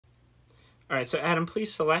All right, so Adam,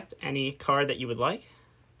 please select any card that you would like.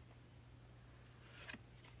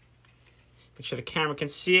 Make sure the camera can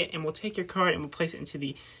see it, and we'll take your card and we'll place it into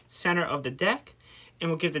the center of the deck, and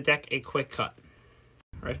we'll give the deck a quick cut.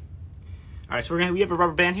 All right, so we have a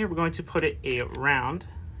rubber band here. We're going to put it around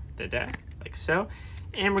the deck, like so,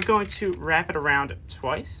 and we're going to wrap it around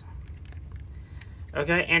twice.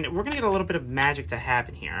 Okay, and we're going to get a little bit of magic to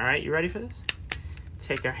happen here, all right? You ready for this?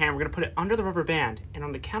 Take our hand, we're going to put it under the rubber band, and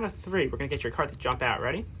on the count of 3, we're going to get your card to jump out.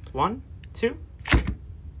 Ready? 1, 2,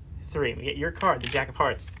 3. We get your card, the Jack of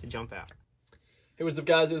Hearts, to jump out. Hey, what's up,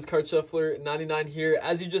 guys? It is Card Shuffler 99 here.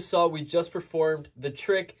 As you just saw, we just performed the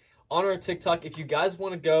trick on our TikTok. If you guys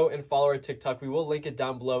want to go and follow our TikTok, we will link it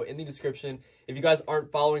down below in the description. If you guys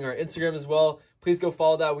aren't following our Instagram as well, please go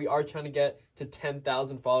follow that. We are trying to get to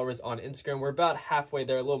 10,000 followers on Instagram. We're about halfway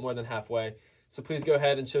there, a little more than halfway. So please go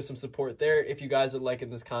ahead and show some support there if you guys are liking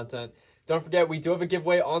this content. Don't forget, we do have a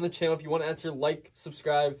giveaway on the channel. If you want to enter, like,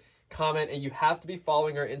 subscribe, comment, and you have to be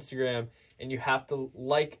following our Instagram, and you have to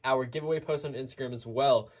like our giveaway post on Instagram as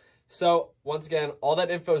well. So once again, all that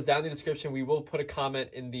info is down in the description. We will put a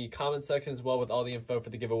comment in the comment section as well with all the info for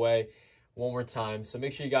the giveaway one more time. So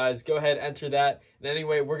make sure you guys go ahead, enter that. And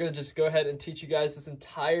anyway, we're going to just go ahead and teach you guys this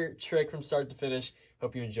entire trick from start to finish.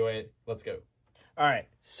 Hope you enjoy it. Let's go. All right,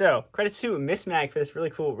 so credit to Miss Mag for this really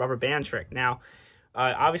cool rubber band trick. Now,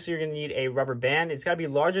 obviously, you're going to need a rubber band. It's got to be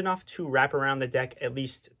large enough to wrap around the deck at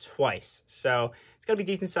least twice. So it's got to be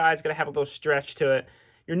decent size. It's got to have a little stretch to it.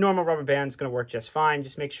 Your normal rubber band is going to work just fine.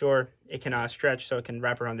 Just make sure it can stretch so it can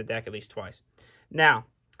wrap around the deck at least twice. Now,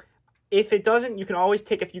 if it doesn't, you can always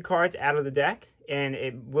take a few cards out of the deck, and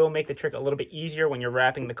it will make the trick a little bit easier when you're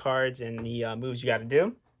wrapping the cards and the moves you got to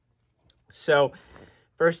do. So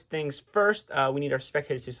first things first, we need our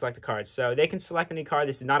spectators to select a card. So they can select any card.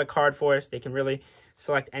 This is not a card force. They can really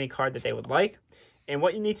select any card that they would like. And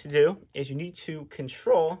what you need to do is you need to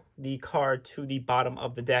control the card to the bottom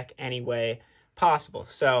of the deck any way possible.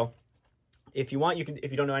 So if you want, you can,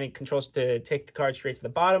 if you don't know any controls to take the card straight to the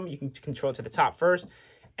bottom, you can control it to the top first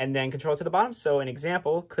and then control it to the bottom. So an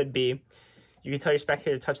example could be, you can tell your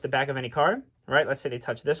spectator to touch the back of any card, right? Let's say they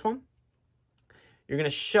touch this one. You're going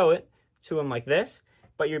to show it to them like this,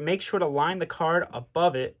 but you make sure to line the card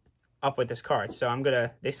above it up with this card. So I'm going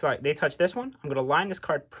to, they touch this one. I'm going to line this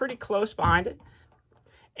card pretty close behind it,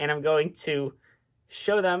 and I'm going to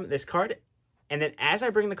show them this card. And then as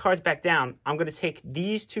I bring the cards back down, I'm going to take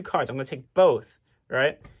these two cards. I'm going to take both,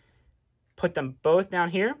 right? Put them both down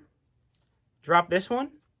here, drop this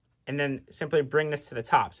one, and then simply bring this to the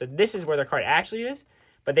top. So this is where their card actually is,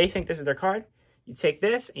 but they think this is their card. You take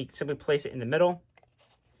this, and you can simply place it in the middle,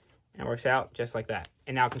 and it works out just like that.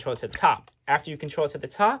 And now control it to the top. After you control it to the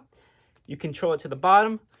top, you control it to the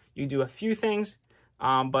bottom. You do a few things,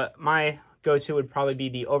 but my go-to would probably be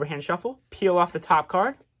the overhand shuffle. Peel off the top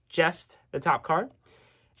card, just the top card,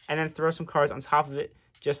 and then throw some cards on top of it,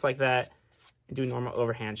 just like that, and do normal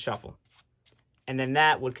overhand shuffle. And then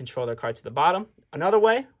that would control their card to the bottom. Another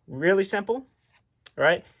way, really simple,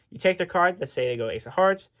 right? You take their card, let's say they go Ace of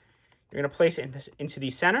Hearts. You're going to place it into the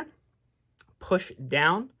center, push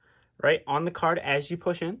down, right, on the card as you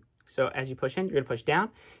push in. So as you push in, you're going to push down.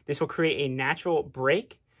 This will create a natural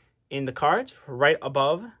break in the cards right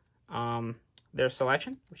above their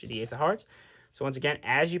selection, which is the Ace of Hearts. So once again,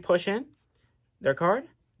 as you push in their card,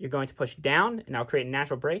 you're going to push down, and that'll create a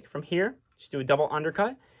natural break. From here, just do a double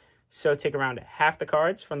undercut. So take around half the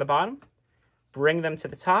cards from the bottom, bring them to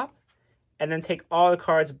the top, and then take all the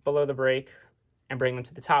cards below the break and bring them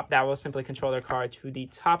to the top. That will simply control their card to the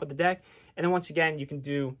top of the deck. And then once again, you can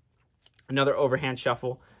do another overhand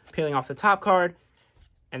shuffle, peeling off the top card,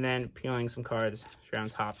 and then peeling some cards straight on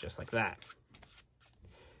top, just like that.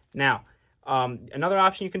 Now, another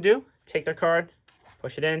option you can do, take their card,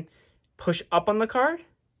 push it in, push up on the card,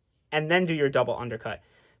 and then do your double undercut.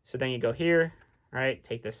 So then you go here, right,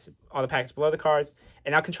 take this, all the packets below the cards,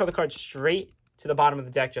 and now control the card straight to the bottom of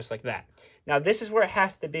the deck, just like that. Now, this is where it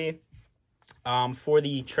has to be for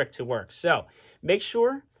the trick to work. So make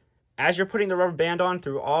sure, as you're putting the rubber band on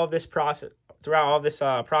throughout all this process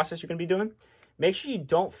you're going to be doing, make sure you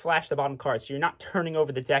don't flash the bottom card, so you're not turning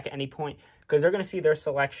over the deck at any point, because they're going to see their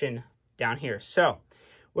selection down here. So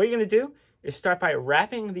what you're going to do is start by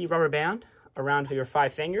wrapping the rubber band around your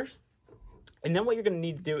 5 fingers, and then what you're going to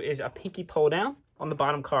need to do is a pinky pull down on the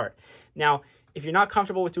bottom card. Now, if you're not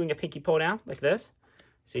comfortable with doing a pinky pull down like this,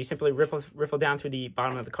 so you simply riffle down through the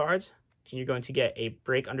bottom of the cards, and you're going to get a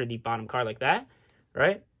break under the bottom card like that,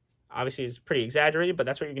 right? Obviously, it's pretty exaggerated, but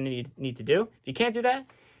that's what you're going to need to do. If you can't do that,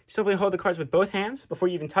 simply hold the cards with both hands before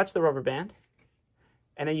you even touch the rubber band,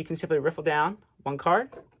 and then you can simply riffle down one card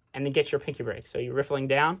and then get your pinky break. So you're riffling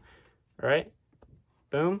down, All right,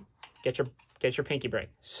 boom, get your pinky break.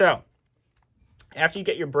 So after you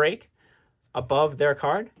get your break above their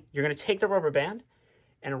card, you're going to take the rubber band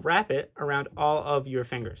and wrap it around all of your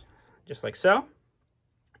fingers, just like so.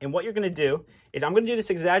 And what you're going to do is, I'm going to do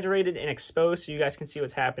this exaggerated and exposed so you guys can see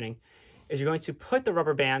what's happening, is you're going to put the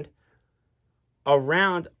rubber band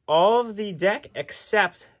around all of the deck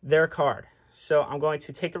except their card. So I'm going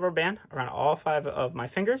to take the rubber band around all 5 of my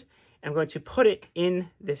fingers, and I'm going to put it in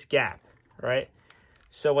this gap, right?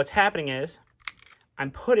 So what's happening is,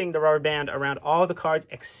 I'm putting the rubber band around all the cards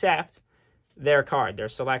except their card, their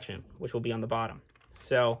selection, which will be on the bottom.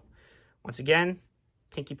 So once again,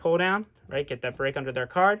 pinky pull down, right? Get that break under their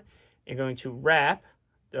card. You're going to wrap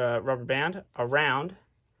the rubber band around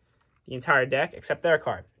the entire deck except their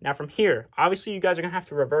card. Now from here, obviously you guys are going to have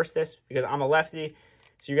to reverse this because I'm a lefty,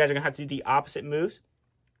 so you guys are going to have to do the opposite moves.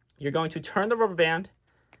 You're going to turn the rubber band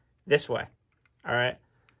this way, all right?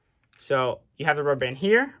 So you have the rubber band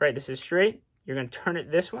here, right? This is straight. You're going to turn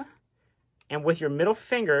it this way, and with your middle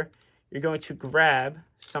finger, you're going to grab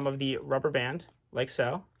some of the rubber band, like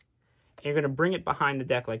so, and you're going to bring it behind the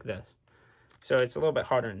deck like this. So it's a little bit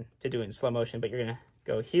harder to do it in slow motion, but you're going to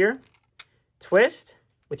go here, twist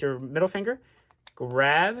with your middle finger,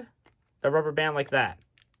 grab the rubber band like that,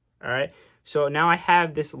 all right? So now I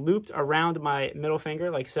have this looped around my middle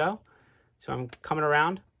finger like so. So I'm coming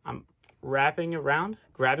around, I'm wrapping around,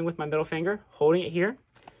 grabbing with my middle finger, holding it here.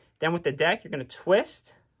 Then with the deck, you're going to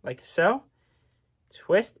twist like so,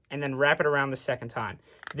 twist, and then wrap it around the second time.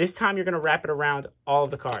 This time, you're going to wrap it around all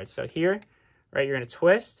of the cards. So here, right, you're going to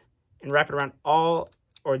twist and wrap it around all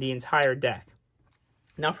or the entire deck.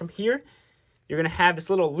 Now from here, you're going to have this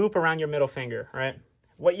little loop around your middle finger, right?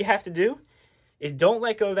 What you have to do is don't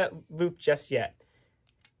let go of that loop just yet.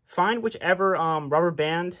 Find whichever rubber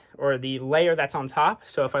band or the layer that's on top.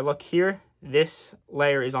 So if I look here, this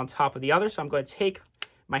layer is on top of the other. So I'm going to take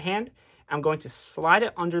my hand, I'm going to slide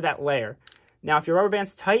it under that layer. Now, if your rubber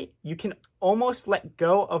band's tight, you can almost let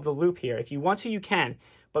go of the loop here. If you want to, you can,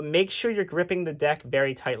 but make sure you're gripping the deck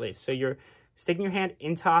very tightly. So you're sticking your hand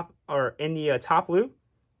in top or in the top loop,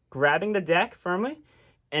 grabbing the deck firmly,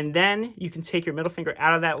 and then you can take your middle finger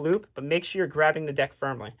out of that loop, but make sure you're grabbing the deck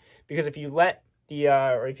firmly. Because if you let the,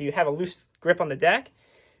 or if you have a loose grip on the deck,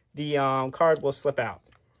 the card will slip out.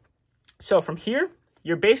 So from here,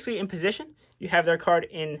 you're basically in position. You have their card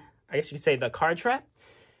in, I guess you could say, the card trap.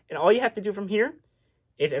 And all you have to do from here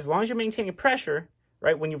is, as long as you're maintaining pressure,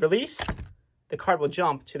 right, when you release, the card will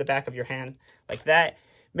jump to the back of your hand like that.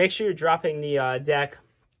 Make sure you're dropping the deck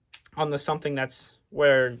on the something that's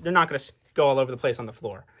where they're not going to go all over the place on the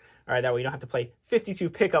floor. All right, that way you don't have to play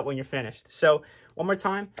 52 pickup when you're finished. So one more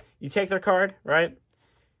time, you take their card, right,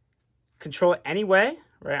 control it any way,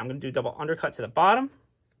 right? I'm going to do double undercut to the bottom,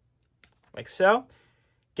 like so.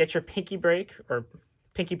 Get your pinky break or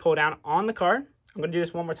pinky pull down on the card. I'm going to do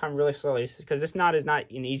this one more time really slowly because this knot is not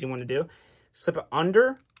an easy one to do. Slip it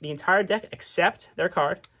under the entire deck except their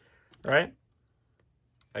card, right?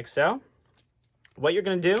 Like so. What you're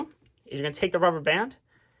going to do is you're going to take the rubber band,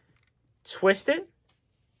 twist it,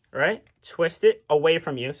 right? Twist it away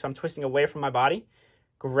from you. So I'm twisting away from my body.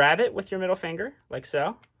 Grab it with your middle finger, like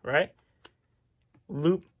so, right?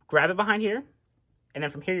 Loop, grab it behind here. And then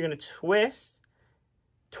from here, you're going to twist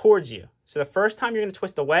towards you. So the first time you're going to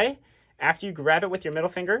twist away, after you grab it with your middle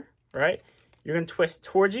finger, right, you're going to twist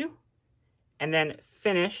towards you and then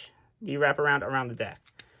finish the wraparound around the deck.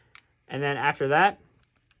 And then after that,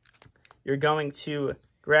 you're going to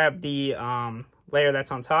grab the layer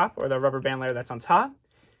that's on top, or the rubber band layer that's on top,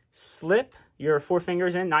 slip your 4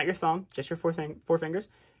 fingers in, not your thumb, just your four fingers,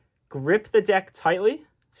 grip the deck tightly,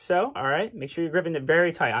 so, all right, make sure you're gripping it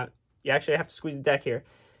very tight. You actually have to squeeze the deck here.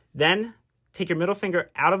 Then take your middle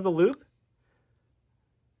finger out of the loop,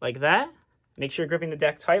 like that. Make sure you're gripping the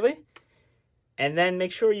deck tightly. And then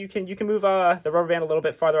make sure you can move the rubber band a little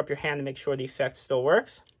bit farther up your hand to make sure the effect still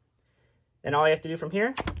works. Then all you have to do from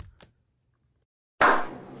here,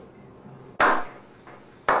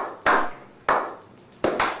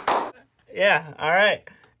 yeah, all right.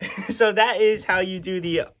 So that is how you do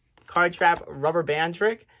the card trap rubber band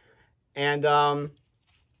trick. And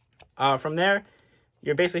from there,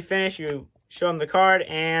 you're basically finished. You show them the card,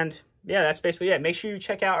 and yeah, that's basically it. Make sure you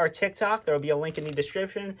check out our TikTok. There will be a link in the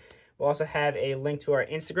description. We'll also have a link to our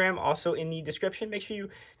Instagram also in the description. Make sure you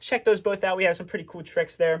check those both out. We have some pretty cool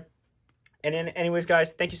tricks there. And then anyways,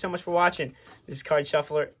 guys, thank you so much for watching. This is Card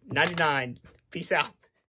Shuffler 99. Peace out.